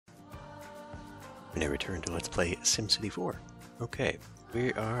And I return to Let's Play SimCity 4. Okay,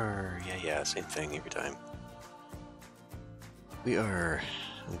 we are... yeah, same thing every time. We are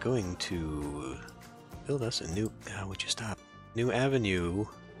going to build us a new... would you stop? New avenue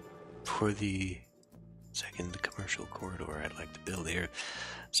for the second commercial corridor I'd like to build here.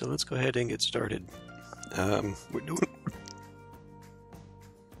 So let's go ahead and get started. We're doing...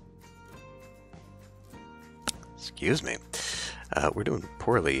 Excuse me. We're doing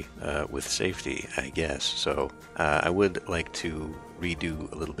poorly with safety, I guess. So I would like to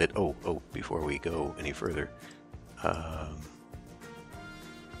redo a little bit. Oh, before we go any further.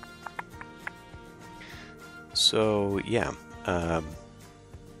 So yeah,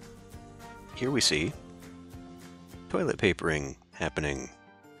 here we see toilet papering happening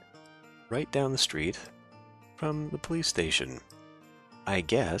right down the street from the police station. I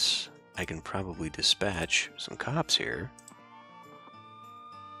guess I can probably dispatch some cops here.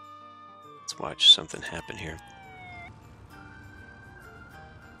 Let's watch something happen here.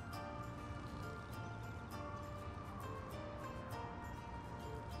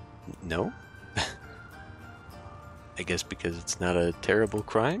 No? I guess because it's not a terrible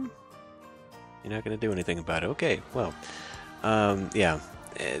crime? You're not going to do anything about it. Okay, well, yeah,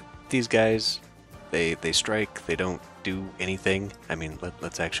 these guys, they strike, they don't do anything. I mean,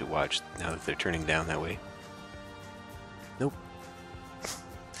 let's actually watch now that they're turning down that way. Nope.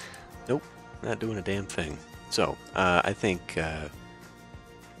 Nope, not doing a damn thing. So, I think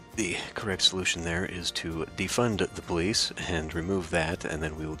the correct solution there is to defund the police and remove that, and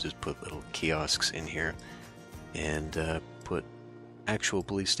then we will just put little kiosks in here and put actual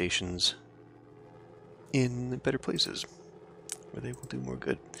police stations in better places where they will do more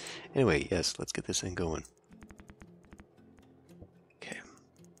good. Anyway, yes, let's get this thing going. Okay.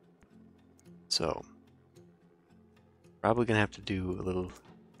 So, probably gonna have to do a little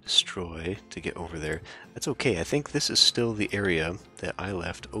destroy to get over there. That's okay. I think this is still the area that I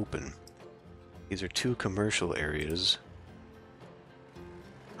left open. These are two commercial areas.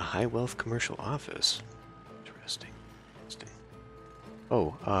 A high wealth commercial office. Interesting.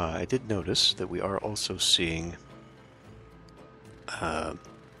 Oh, I did notice that we are also seeing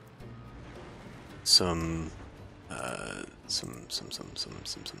some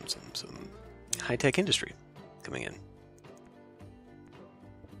high-tech industry coming in.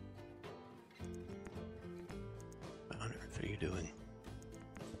 What on earth are you doing?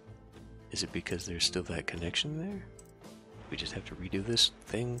 Is it because there's still that connection there? We just have to redo this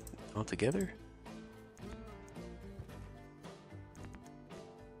thing altogether?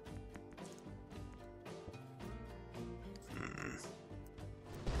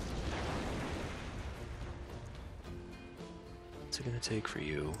 What's it gonna take for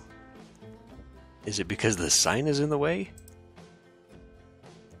you? Is it because the sign is in the way?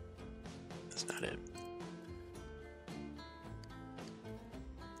 That's not it.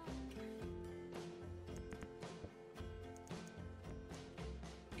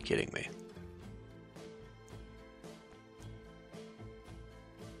 You're kidding me.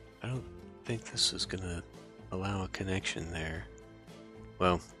 I don't think this is gonna allow a connection there.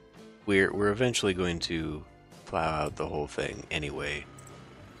 Well, we're eventually going to plow out the whole thing anyway.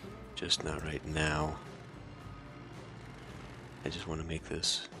 Just not right now. I just want to make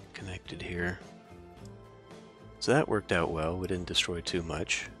this connected here. So that worked out well. We didn't destroy too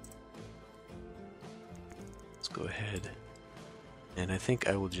much. Let's go ahead. And I think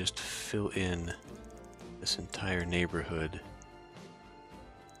I will just fill in this entire neighborhood.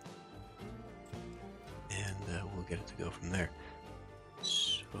 And we'll get it to go from there.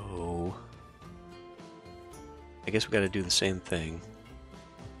 So I guess we got to do the same thing.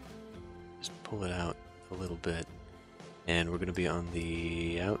 Just pull it out a little bit. And we're going to be on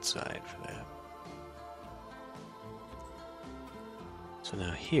the outside for that. So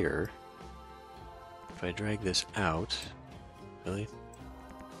now here, if I drag this out, really?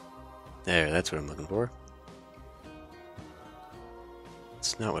 There, that's what I'm looking for.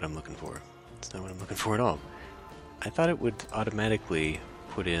 It's not what I'm looking for. It's not what I'm looking for at all. I thought it would automatically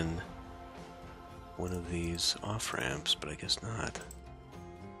put in one of these off-ramps, but I guess not.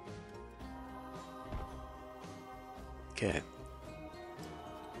 Okay.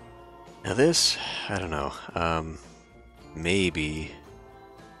 Now this, I don't know. Maybe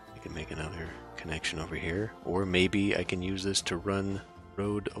I can make another connection over here, or maybe I can use this to run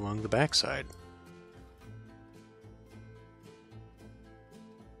road along the backside.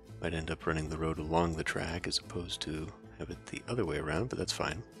 Might end up running the road along the track as opposed to have it the other way around, but that's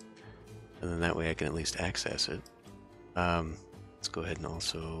fine. And then that way I can at least access it. Let's go ahead and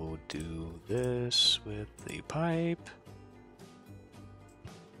also do this with the pipe.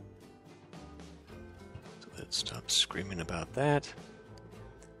 let's stop screaming about that.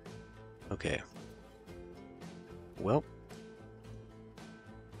 Okay. Well.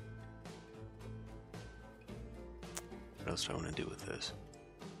 What else do I want to do with this?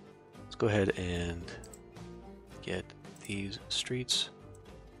 Let's go ahead and get these streets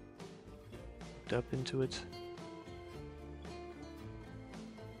hooked up into it.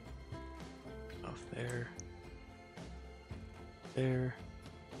 Off there. There.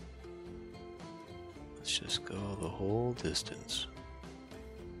 Let's just go the whole distance.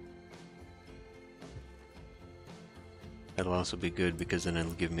 That'll also be good because then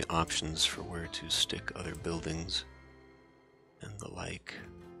it'll give me options for where to stick other buildings and the like.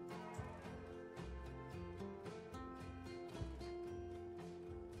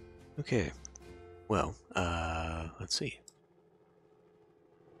 Okay, well, let's see.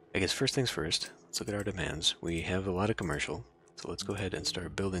 I guess first things first, let's look at our demands. We have a lot of commercial, so let's go ahead and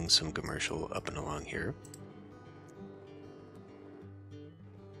start building some commercial up and along here.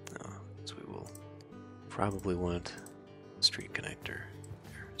 So we will probably want a street connector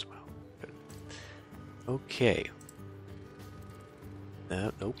there as well. Good. Okay.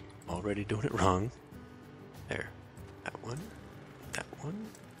 Nope, already doing it wrong. There. That one. That one.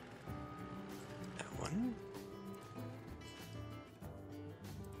 That one.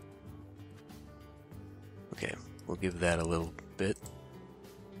 Okay, we'll give that a little bit.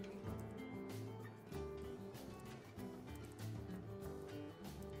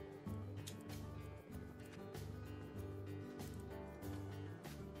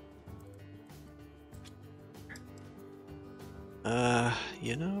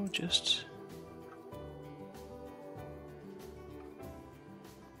 You know, just... I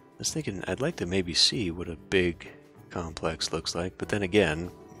was thinking I'd like to maybe see what a big complex looks like, but then again,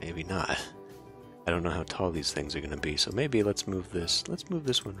 maybe not. I don't know how tall these things are going to be, so maybe let's move this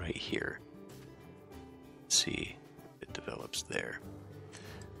one right here. Let's see if it develops there.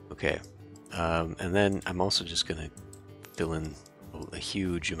 Okay, and then I'm also just going to fill in a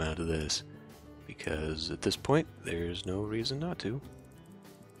huge amount of this, because at this point, there's no reason not to.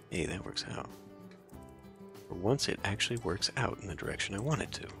 Hey, that works out. For once, it actually works out in the direction I want it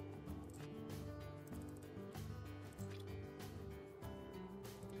to.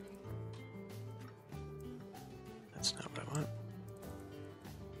 That's not what I want.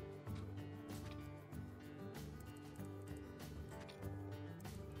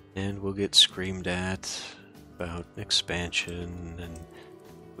 And we'll get screamed at about expansion, and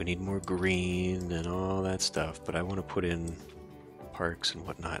we need more green and all that stuff, but I want to put in parks and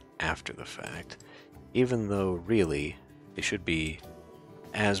whatnot after the fact, even though really they should be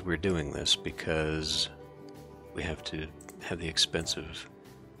as we're doing this, because we have to have the expense of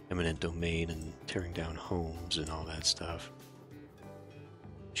eminent domain and tearing down homes and all that stuff,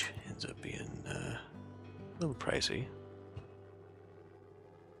 which ends up being a little pricey,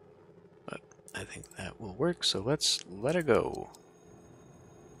 but I think that will work, so let's let it go.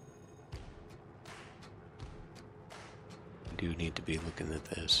 Do need to be looking at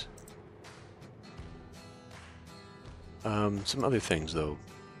this. Some other things though,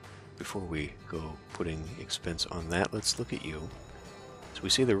 before we go putting expense on that, let's look at you. So we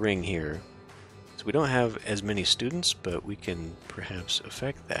see the ring here. So we don't have as many students, but we can perhaps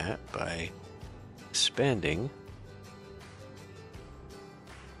affect that by expanding.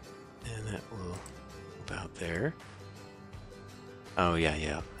 And that will about there. Oh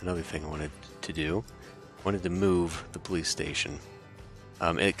yeah, another thing I wanted to do. Wanted to move the police station.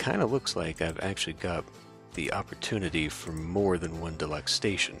 It kind of looks like I've actually got the opportunity for more than one deluxe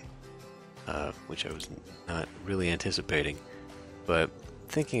station, which I was not really anticipating. But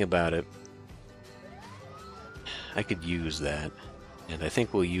thinking about it, I could use that, and I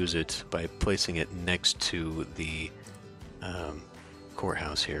think we'll use it by placing it next to the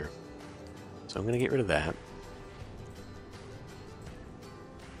courthouse here. So I'm going to get rid of that.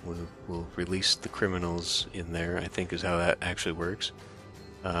 We'll release the criminals in there, I think is how that actually works.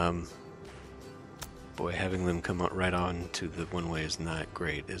 Boy, having them come out right on to the one-way is not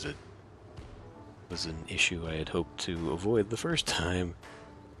great, is it? Was an issue I had hoped to avoid the first time.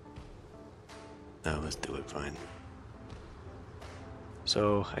 No, let's do it fine.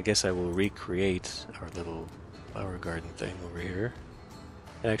 So, I guess I will recreate our little flower garden thing over here.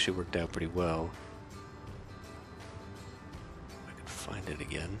 It actually worked out pretty well. Find it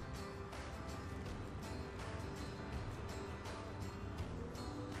again.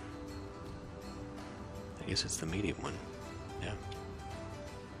 I guess it's the medium one. Yeah.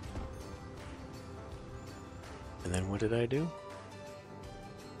 And then what did I do?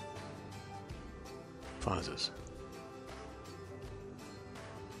 Plazas.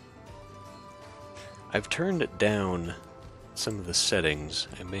 I've turned down some of the settings.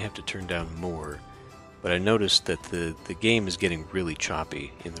 I may have to turn down more, but I noticed that the game is getting really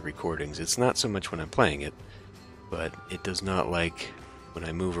choppy in the recordings. It's not so much when I'm playing it, but it does not like when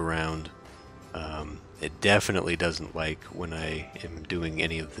I move around. It definitely doesn't like when I am doing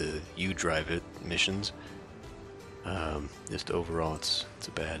any of the You Drive It missions. Just overall, it's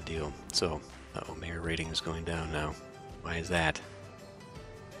a bad deal. So, mayor rating is going down now. Why is that?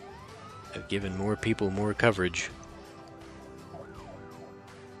 I've given more people more coverage.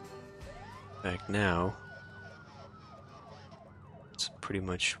 In fact, now it's pretty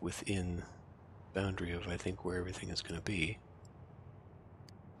much within the boundary of, I think, where everything is going to be.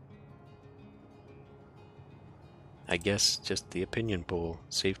 I guess just the opinion poll,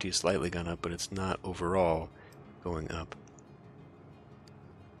 safety has slightly gone up, but it's not overall going up.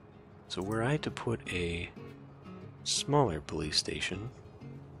 So were I to put a smaller police station,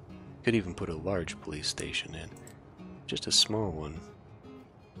 could even put a large police station in, just a small one.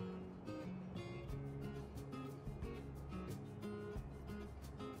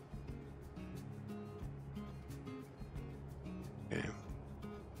 Okay.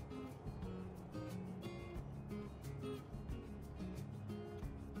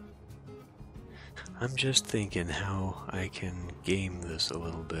 I'm just thinking how I can game this a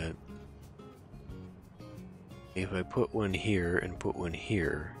little bit. If I put one here and put one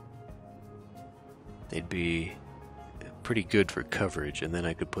here, they'd be pretty good for coverage, and then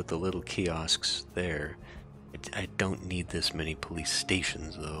I could put the little kiosks there. I don't need this many police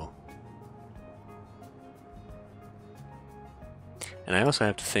stations, though. And I also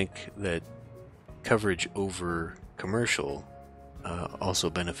have to think that coverage over commercial also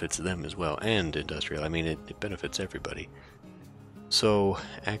benefits them as well, and industrial. I mean, it benefits everybody. So,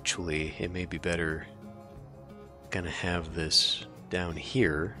 actually, it may be better gonna have this down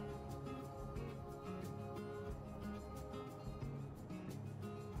here.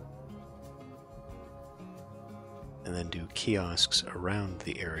 And then do kiosks around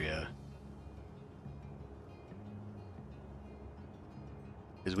the area.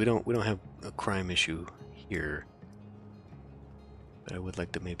 Because we don't have a crime issue here. But I would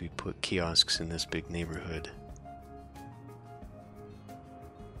like to maybe put kiosks in this big neighborhood.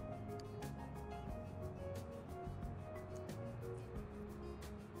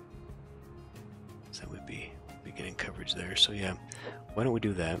 So we'd be getting coverage there. So yeah, why don't we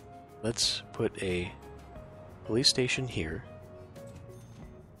do that? Let's put a police station here.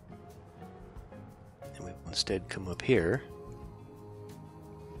 And we will instead come up here.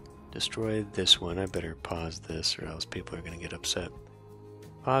 Destroy this one. I better pause this or else people are going to get upset.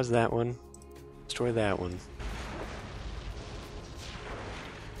 Pause that one. Destroy that one.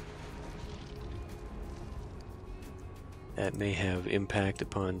 That may have impact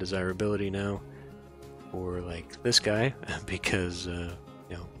upon desirability now. Or like this guy, because, you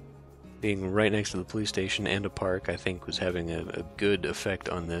know, being right next to the police station and a park, I think was having a good effect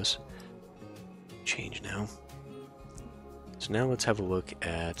on this. Change now. So now let's have a look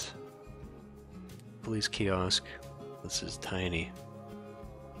at police kiosk. This is tiny.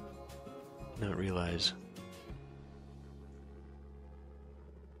 Not realize.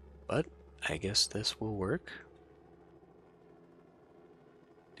 But I guess this will work.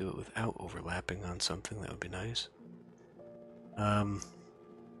 Do it without overlapping on something, that would be nice. Why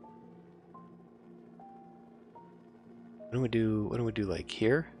don't we do like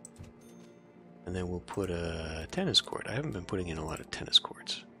here? And then we'll put a tennis court. I haven't been putting in a lot of tennis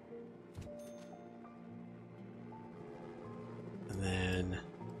courts. And then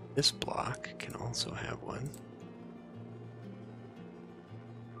this block can also have one.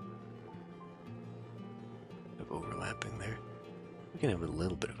 Of overlapping there. We can have a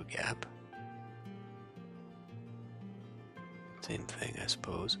little bit of a gap. Same thing, I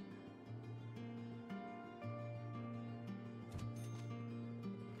suppose.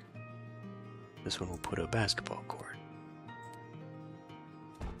 This one will put a basketball court.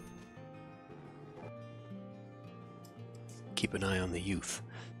 Keep an eye on the youth,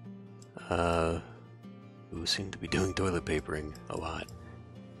 who seem to be doing toilet papering a lot.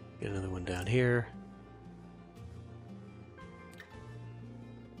 Get another one down here.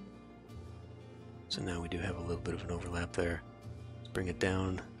 So now we do have a little bit of an overlap there. Let's bring it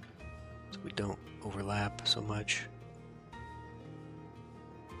down so we don't overlap so much.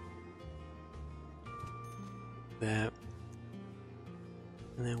 That,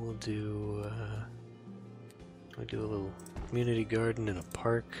 and then we'll do a little community garden and a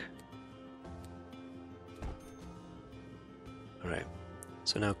park. Alright,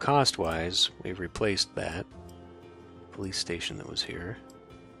 so now cost-wise, we've replaced that police station that was here.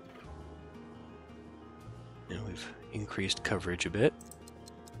 Now we've increased coverage a bit.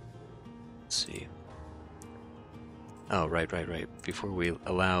 Let's see. Oh, right. Before we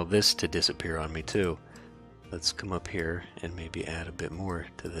allow this to disappear on me too, let's come up here and maybe add a bit more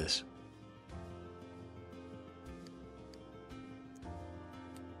to this.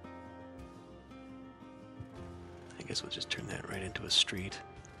 I guess we'll just turn that right into a street.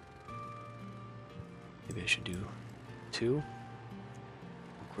 Maybe I should do 2.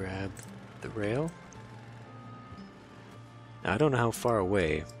 Grab the rail. Now, I don't know how far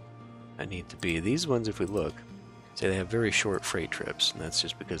away I need to be. These ones, if we look, say they have very short freight trips, and that's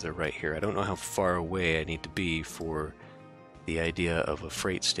just because they're right here. I don't know how far away I need to be for the idea of a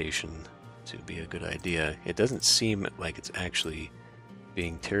freight station to be a good idea. It doesn't seem like it's actually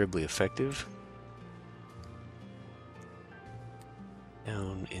being terribly effective.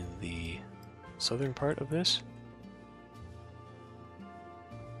 Down in the southern part of this.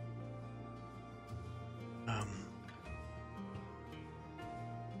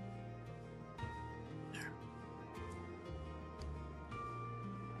 There.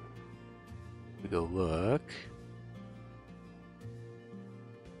 We go look.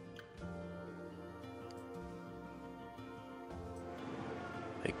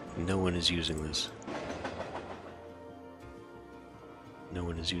 Like, no one is using this. No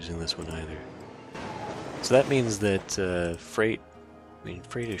one is using this one either. So that means that freight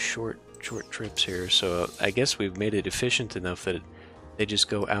is short trips here. So I guess we've made it efficient enough that they just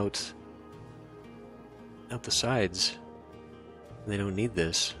go out the sides. They don't need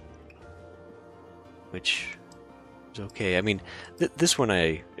this, which is okay. I mean, this one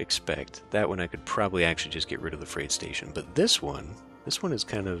I expect. That one I could probably actually just get rid of the freight station. But this one is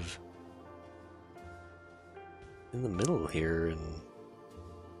kind of in the middle here, and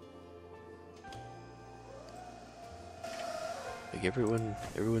like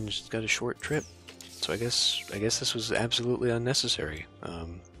everyone's got a short trip, so I guess this was absolutely unnecessary.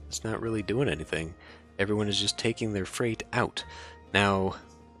 It's not really doing anything. Everyone is just taking their freight out. Now,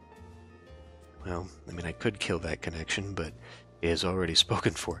 well, I mean, I could kill that connection, but it is already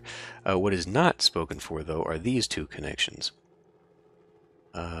spoken for. What is not spoken for, though, are these 2 connections,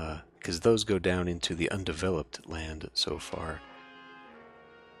 because those go down into the undeveloped land so far.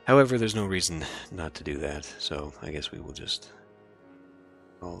 However, there's no reason not to do that, so I guess we will just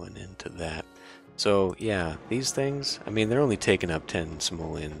rolling into that. So yeah, these things, I mean, they're only taking up 10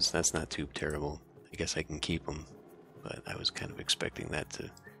 simoleons. That's not too terrible. I guess I can keep them, but I was kind of expecting that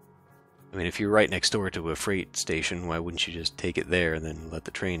to... I mean, if you're right next door to a freight station, why wouldn't you just take it there and then let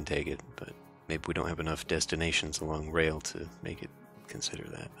the train take it? But maybe we don't have enough destinations along rail to make it consider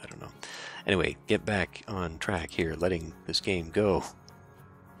that. I don't know. Anyway, get back on track here, letting this game go.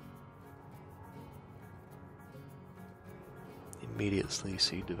 Immediately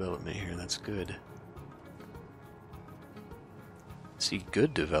see development here. That's good. See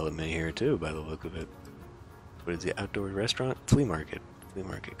good development here too, by the look of it. What is the outdoor restaurant? Flea market. Flea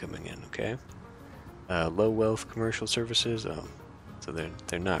market coming in. Okay. Low wealth commercial services. Oh, so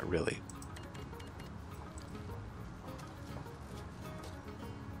they're not really.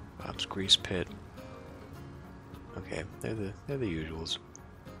 Bob's Grease Pit. Okay, they're the usuals.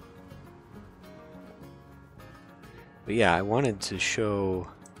 But yeah, I wanted to show,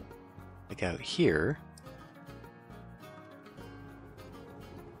 like out here,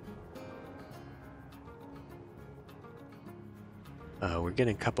 we're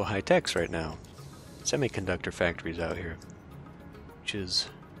getting a couple high techs right now. Semiconductor factories out here, which is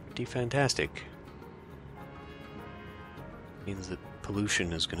pretty fantastic. Means that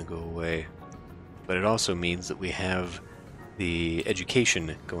pollution is going to go away, but it also means that we have the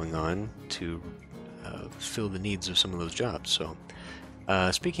education going on to fill the needs of some of those jobs. So,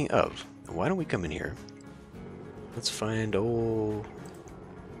 speaking of, why don't we come in here? Let's find old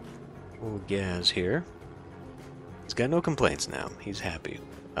Gaz here. He's got no complaints now. He's happy.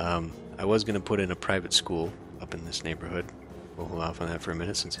 I was going to put in a private school up in this neighborhood. We'll hold off on that for a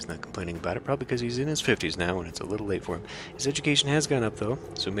minute since he's not complaining about it, probably because he's in his 50s now and it's a little late for him. His education has gone up, though,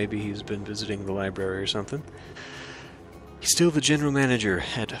 so maybe he's been visiting the library or something. He's still the general manager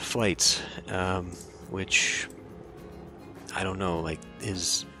at Flights, which, I don't know, like,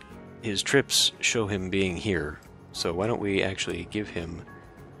 his trips show him being here, so why don't we actually give him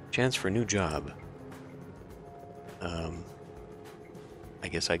a chance for a new job? I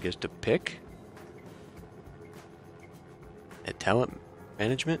guess I get to pick at talent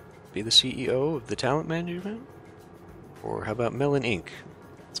management, be the CEO of the talent management, or how about Melon Inc?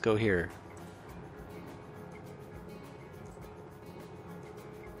 Let's go here.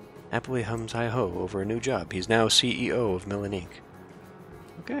 Happily hums hi-ho over a new job. He's now CEO of Melon Inc.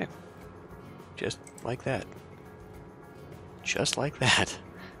 Okay. Just like that. Just like that.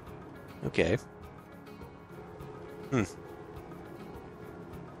 Okay. I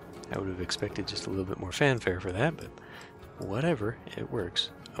would have expected just a little bit more fanfare for that, but whatever, it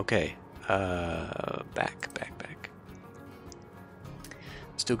works. Okay, back.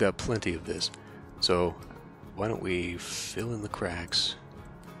 Still got plenty of this, so why don't we fill in the cracks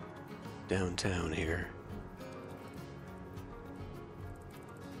downtown here.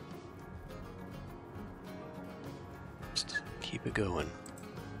 Just keep it going.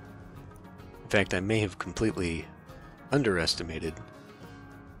 In fact, I may have completely underestimated.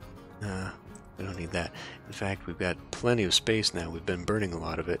 We don't need that. In fact, we've got plenty of space now. We've been burning a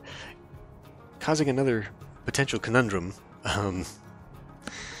lot of it, causing another potential conundrum.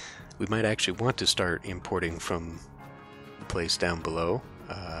 We might actually want to start importing from the place down below,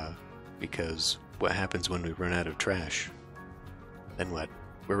 because what happens when we run out of trash? Then what?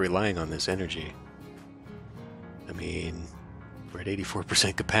 We're relying on this energy. I mean, we're at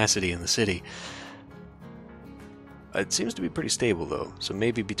 84% capacity in the city. It seems to be pretty stable, though, so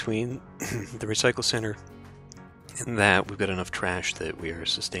maybe between the recycle center and that, we've got enough trash that we are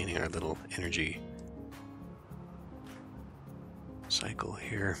sustaining our little energy cycle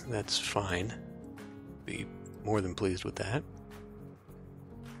here. That's fine. Be more than pleased with that.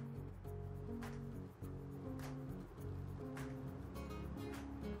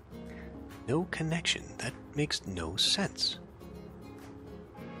 No connection. That makes no sense.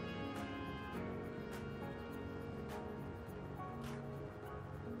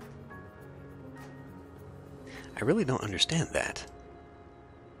 I really don't understand that.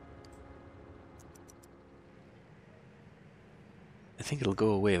 I think it'll go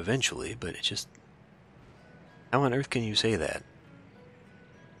away eventually, but it just... How on earth can you say that?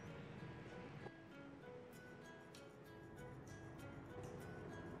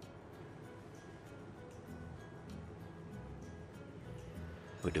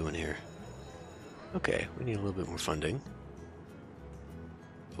 What are we doing here? Okay, we need a little bit more funding.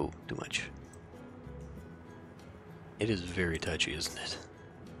 Oh, too much. It is very touchy, isn't it?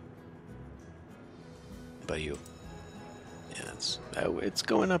 How about you? Yeah, it's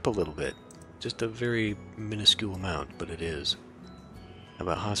going up a little bit. Just a very minuscule amount, but it is. How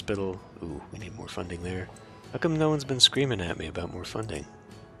about hospital? Ooh, we need more funding there. How come no one's been screaming at me about more funding?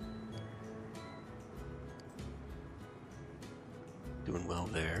 Doing well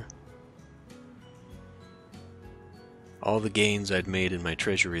there. All the gains I'd made in my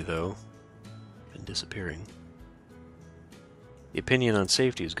treasury, though, been disappearing. The opinion on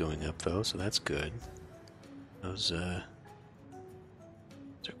safety is going up, though, so that's good. How's our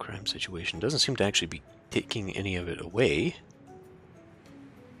crime situation? Doesn't seem to actually be taking any of it away.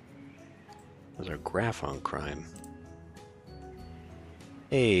 How's our graph on crime?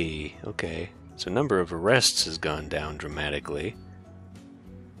 Hey, okay. So number of arrests has gone down dramatically.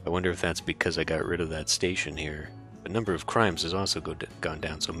 I wonder if that's because I got rid of that station here. The number of crimes has also gone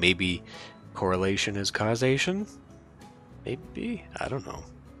down, so maybe correlation is causation? Maybe? I don't know.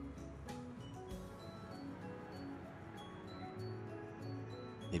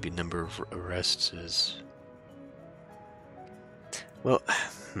 Maybe number of arrests is... Well,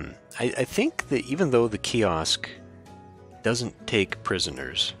 I think that even though the kiosk doesn't take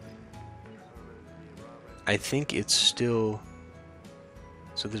prisoners, I think it's still...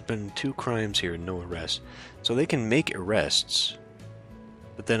 So there's been 2 crimes here and no arrests. So they can make arrests,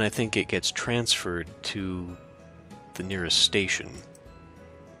 but then I think it gets transferred to the nearest station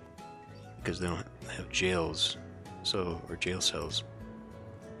because they don't have jails, or jail cells.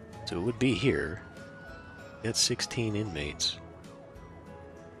 So it would be here. That's 16 inmates.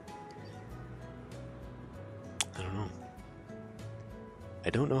 I don't know. I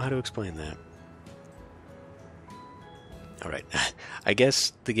don't know how to explain that. Alright, I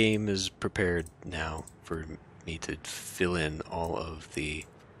guess the game is prepared now for me to fill in all of the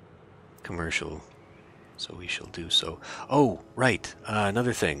commercial, so we shall do so. Oh, right,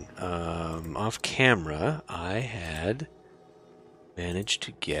 another thing. Off camera, I had managed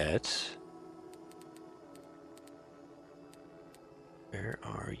to get... Where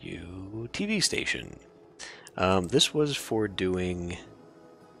are you? TV station. This was for doing,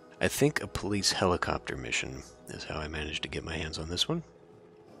 I think, a police helicopter mission. Is how I managed to get my hands on this one.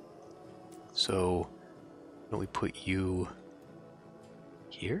 So, why don't we put you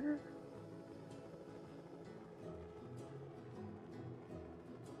here?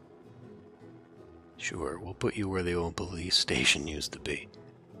 Sure, we'll put you where the old police station used to be.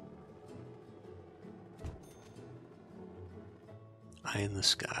 Eye in the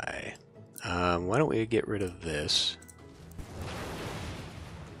sky. Why don't we get rid of this?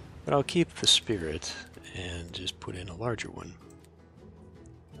 But I'll keep the spirit and just put in a larger one.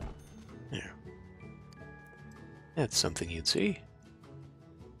 There. That's something you'd see.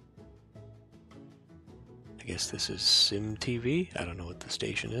 I guess this is SimTV. I don't know what the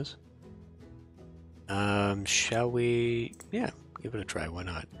station is. Shall we? Yeah, give it a try. Why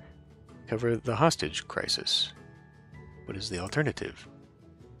not? Cover the hostage crisis. What is the alternative?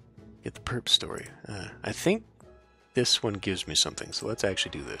 Get the perp story. I think this one gives me something, so let's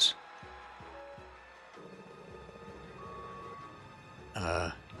actually do this.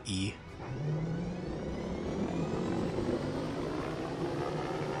 E.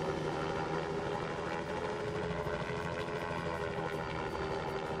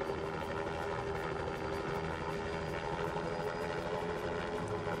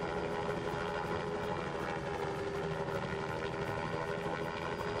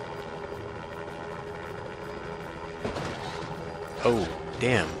 Oh,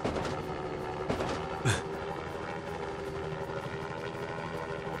 damn.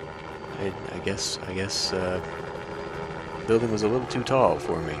 I guess, the building was a little too tall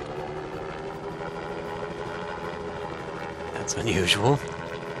for me. That's unusual. Go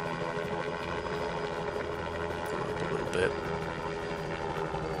up a little bit.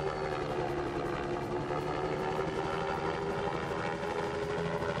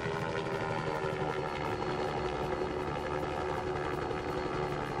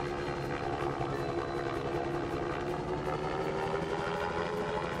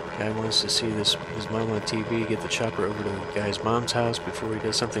 Guy wants to see his mom on TV, get the chopper over to the guy's mom's house before he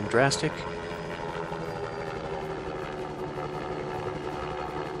does something drastic.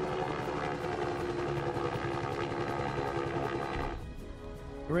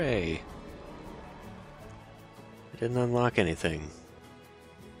 Hooray! I didn't unlock anything.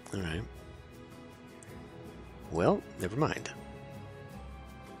 Alright. Well, never mind.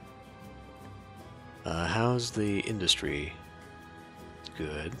 How's the industry?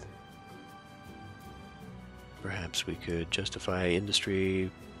 Good. Perhaps we could justify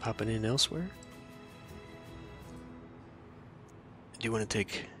industry popping in elsewhere? Do you want to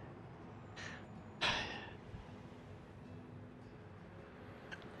take...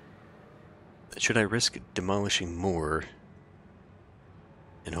 Should I risk demolishing more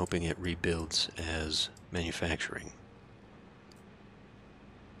and hoping it rebuilds as manufacturing?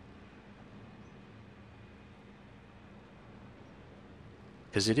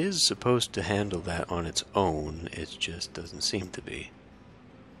 Because it is supposed to handle that on its own, it just doesn't seem to be.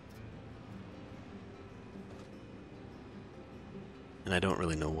 And I don't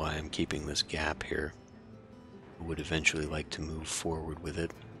really know why I'm keeping this gap here. I would eventually like to move forward with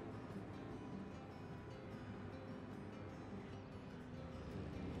it.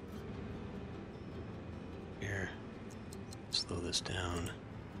 Here, slow this down.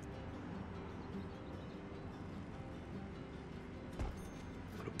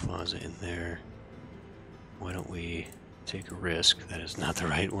 Plaza in there. Why don't we take a risk? That is not the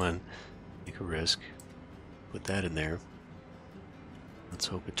right one. Take a risk. Put that in there. Let's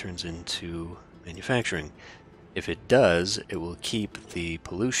hope it turns into manufacturing. If it does, it will keep the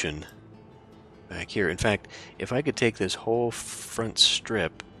pollution back here. In fact, if I could take this whole front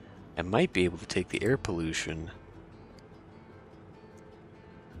strip, I might be able to take the air pollution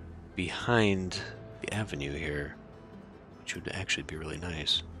behind the avenue here, which would actually be really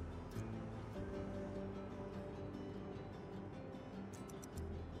nice.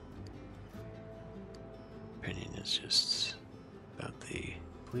 Opinion is just about the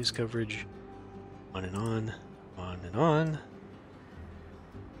police coverage, on and on, on and on.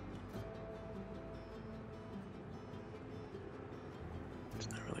 It's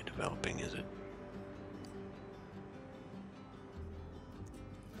not really developing, is it?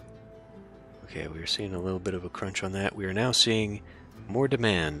 Okay, we are seeing a little bit of a crunch on that. We are now seeing more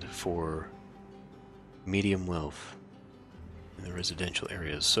demand for medium wealth in the residential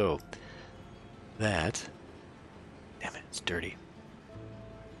areas. So that, damn it, it's dirty.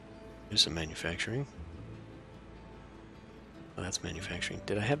 There's some manufacturing. Oh, that's manufacturing.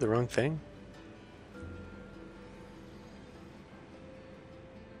 Did I have the wrong thing?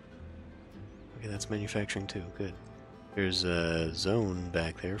 Okay, that's manufacturing too. Good. There's a zone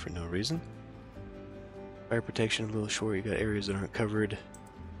back there for no reason. Fire protection a little short. You got areas that aren't covered.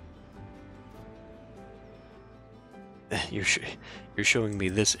 You're showing me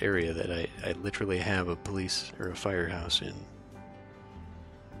this area that I literally have a police or a firehouse in.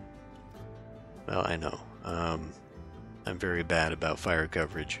 Well, I know. I'm very bad about fire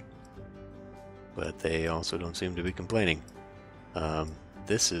coverage, but they also don't seem to be complaining.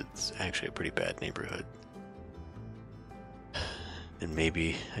 This is actually a pretty bad neighborhood. And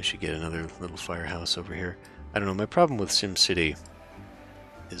maybe I should get another little firehouse over here. I don't know, my problem with SimCity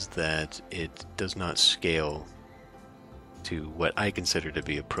is that it does not scale to what I consider to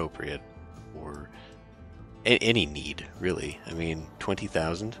be appropriate for any need, really. I mean,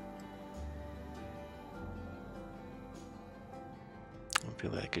 20,000? I don't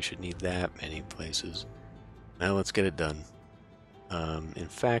feel like I should need that many places. Now let's get it done. In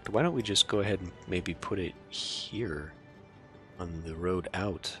fact, why don't we just go ahead and maybe put it here on the road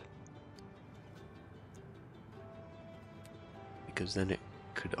out? Because then it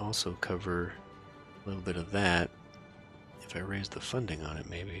could also cover a little bit of that if I raise the funding on it,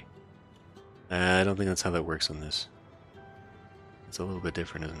 maybe. I don't think that's how that works on this. It's a little bit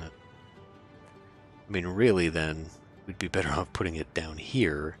different, isn't it? I mean, really, then, we'd be better off putting it down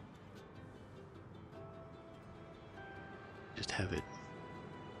here. Just have it...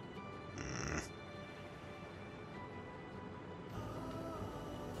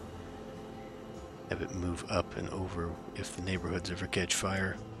 have it move up and over if the neighborhoods ever catch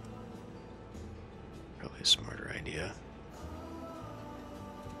fire. Probably a smarter idea.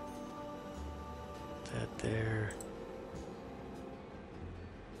 That there.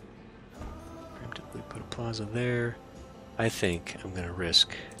 Preemptively put a plaza there. I think I'm going to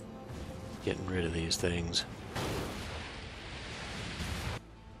risk getting rid of these things.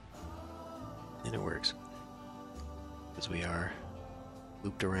 And it works. Because we are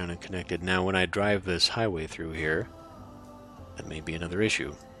looped around and connected. Now when I drive this highway through here, that may be another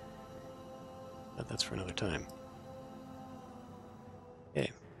issue. But that's for another time. Okay.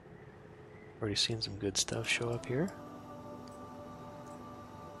 Already seen some good stuff show up here.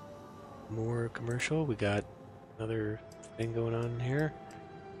 More commercial. We got another thing going on here.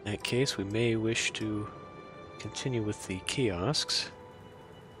 In that case, we may wish to continue with the kiosks.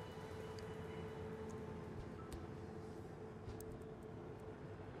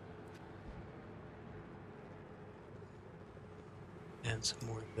 And some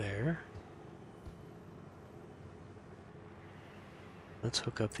more there. Let's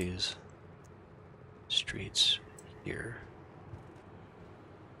hook up these streets here.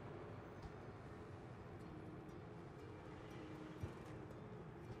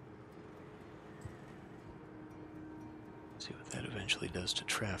 See what that eventually does to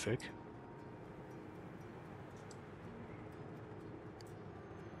traffic.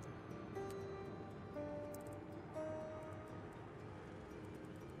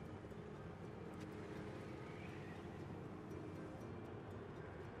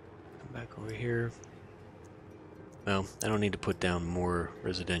 Back over here. Well, I don't need to put down more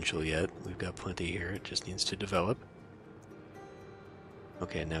residential yet. We've got plenty here. It just needs to develop.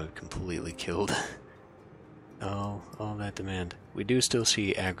 Okay, now we've completely killed all that demand. We do still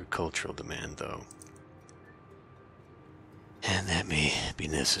see agricultural demand, though. And that may be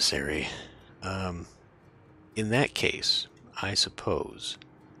necessary. In that case, I suppose,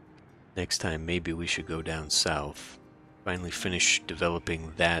 next time maybe we should go down south. Finally finish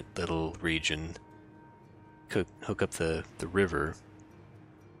developing that little region, hook up the river,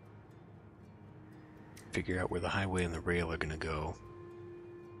 figure out where the highway and the rail are going to go,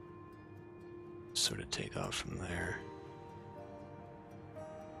 sort of take off from there.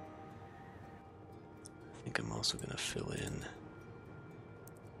 I think I'm also going to fill in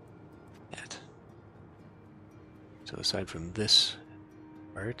that. So aside from this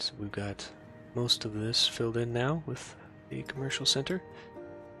part, we've got most of this filled in now with the commercial center,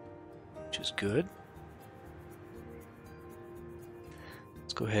 which is good.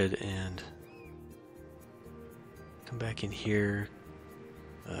 Let's go ahead and come back in here,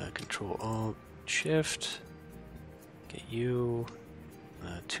 Control Alt Shift, get you,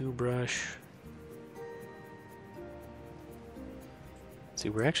 2 brush. See,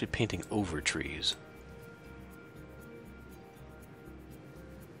 we're actually painting over trees.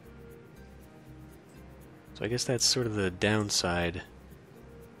 So I guess that's sort of the downside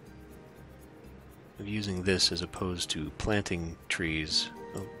of using this as opposed to planting trees.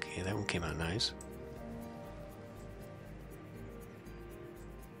 Okay, that one came out nice.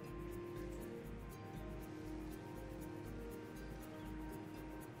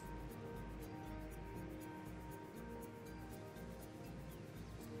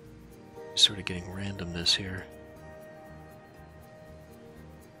 Sort of getting randomness here.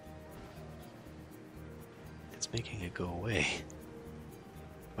 It's making it go away.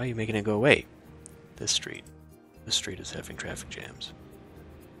 Why are you making it go away? This street. This street is having traffic jams.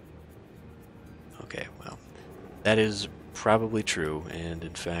 Okay, well, that is probably true, and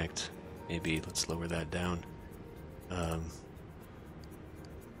in fact, maybe let's lower that down. Could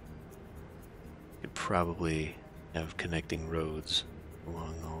probably have connecting roads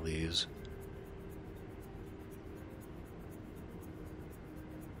along all these.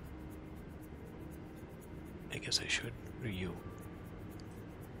 I guess I should. What are you?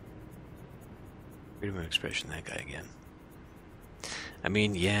 Freedom of expression, that guy again. I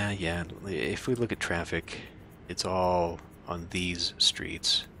mean, yeah. If we look at traffic, it's all on these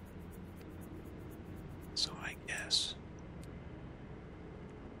streets. So I guess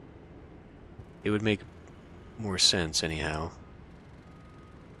it would make more sense, anyhow,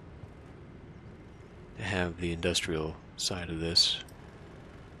 to have the industrial side of this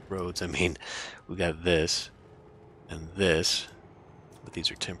roads. I mean, we got this and this, but these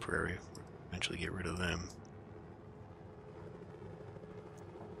are temporary. We'll eventually get rid of them.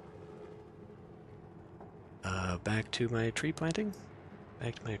 Back to my tree planting?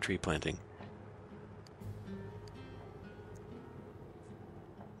 Back to my tree planting.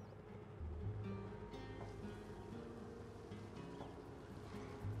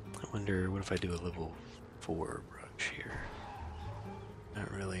 I wonder, what if I do a level 4 brush here?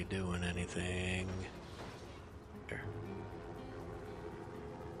 Not really doing anything. There.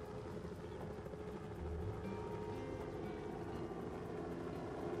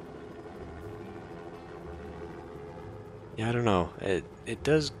 Yeah, I don't know. It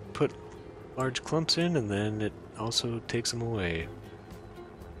does put large clumps in, and then it also takes them away.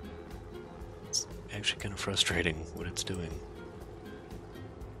 It's actually kind of frustrating what it's doing.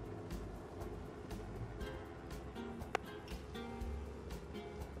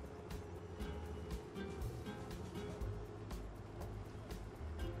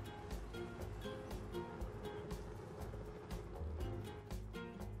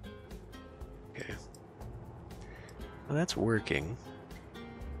 Okay. Well, that's working.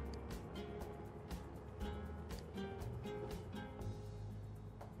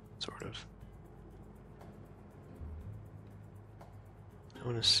 Sort of. I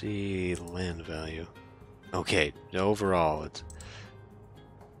want to see the land value. Okay, overall, it's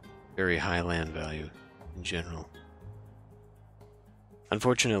very high land value in general.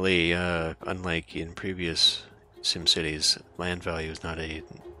 Unfortunately, unlike in previous SimCities, land value is not a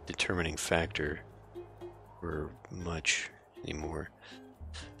determining factor for much anymore.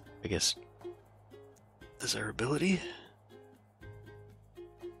 I guess desirability?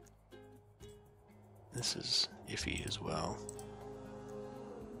 This is iffy as well.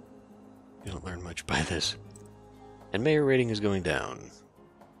 You don't learn much by this. And mayor rating is going down.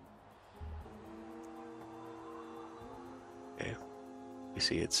 Okay. You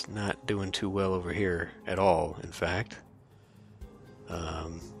see it's not doing too well over here at all, in fact.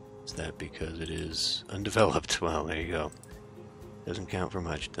 Is that because it is undeveloped? Well, there you go. Doesn't count for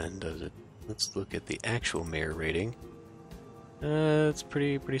much then, does it? Let's look at the actual mayor rating. It's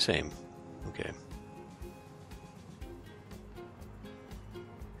pretty same. Okay.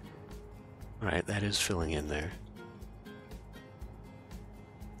 Alright, that is filling in there.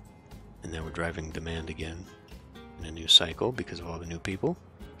 And now we're driving demand again in a new cycle because of all the new people.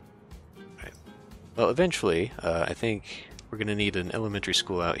 Alright. Well, eventually, I think we're going to need an elementary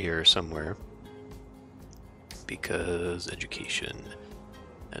school out here somewhere. Because education.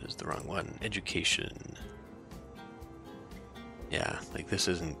 That is the wrong one. Education. Yeah, like this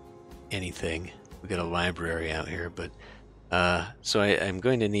isn't anything. We got a library out here, but... so I'm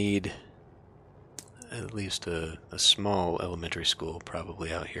going to need at least a small elementary school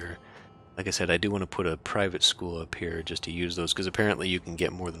probably out here. Like I said, I do want to put a private school up here just to use those, because apparently you can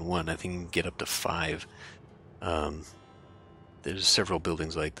get more than one. I think you can get up to 5. There's several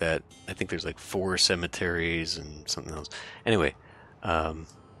buildings like that. I think there's like 4 cemeteries and something else. Anyway,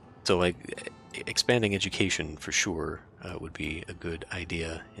 so like expanding education for sure would be a good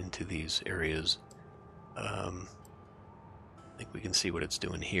idea into these areas. I think we can see what it's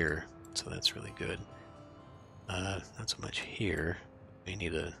doing here, so that's really good. Not so much here. We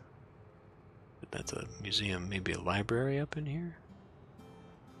need a... That's a museum, maybe a library up in here?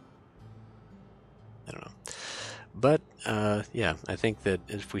 I don't know. But, yeah, I think that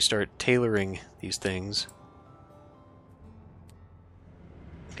if we start tailoring these things...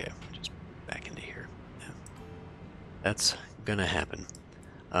 Okay, just back into here. Yeah. That's gonna happen.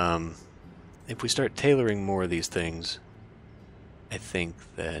 If we start tailoring more of these things, I think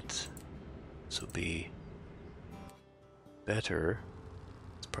that this will be better.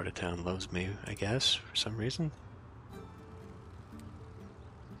 This part of town loves me, I guess, for some reason.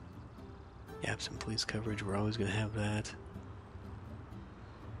 Absent police coverage, we're always going to have that.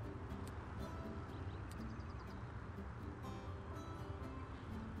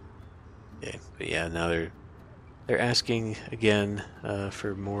 Okay, but yeah, now they're asking again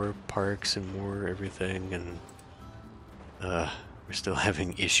for more parks and more everything, and we're still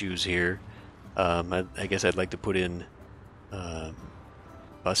having issues here. I guess I'd like to put in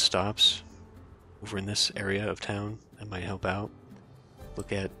bus stops over in this area of town. That might help out.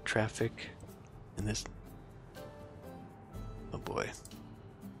 Look at traffic in this. Oh boy.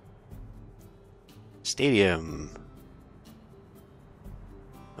 Stadium.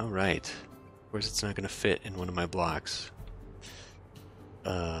 Alright. Of course it's not going to fit in one of my blocks.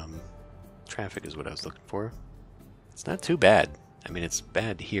 Traffic is what I was looking for. It's not too bad. I mean, it's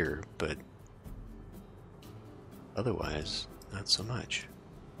bad here, but otherwise, not so much.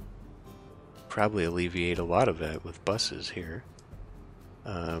 Probably alleviate a lot of that with buses here.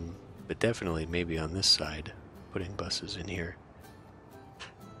 But definitely maybe on this side, putting buses in here.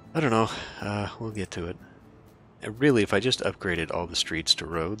 I don't know. We'll get to it. Really, if I just upgraded all the streets to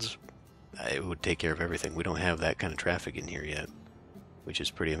roads, it would take care of everything. We don't have that kind of traffic in here yet, which is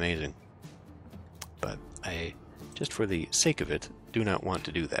pretty amazing. But I, just for the sake of it, do not want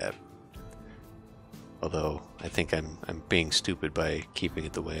to do that. Although, I think I'm being stupid by keeping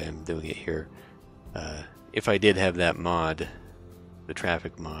it the way I'm doing it here. If I did have that mod, the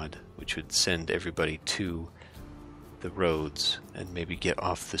traffic mod, which would send everybody to the roads and maybe get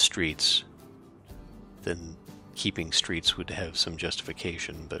off the streets, then keeping streets would have some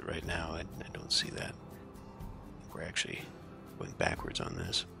justification, but right now I don't see that. I think we're actually going backwards on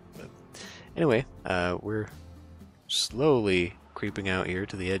this. But anyway, we're slowly creeping out here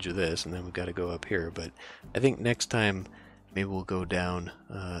to the edge of this, and then we've got to go up here. But I think next time maybe we'll go down,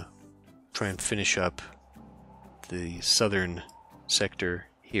 try and finish up the southern sector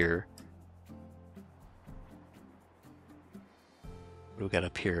here. What do we got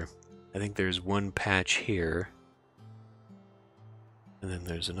up here? I think there's one patch here, and then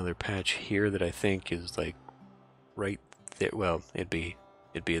there's another patch here that I think is like right there. Well, it'd be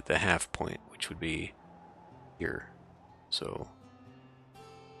at the half point, which would be here. So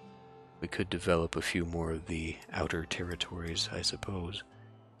we could develop a few more of the outer territories, I suppose.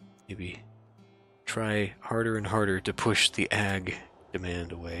 Maybe try harder and harder to push the ag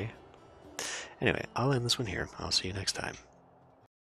demand away. Anyway, I'll end this one here. I'll see you next time.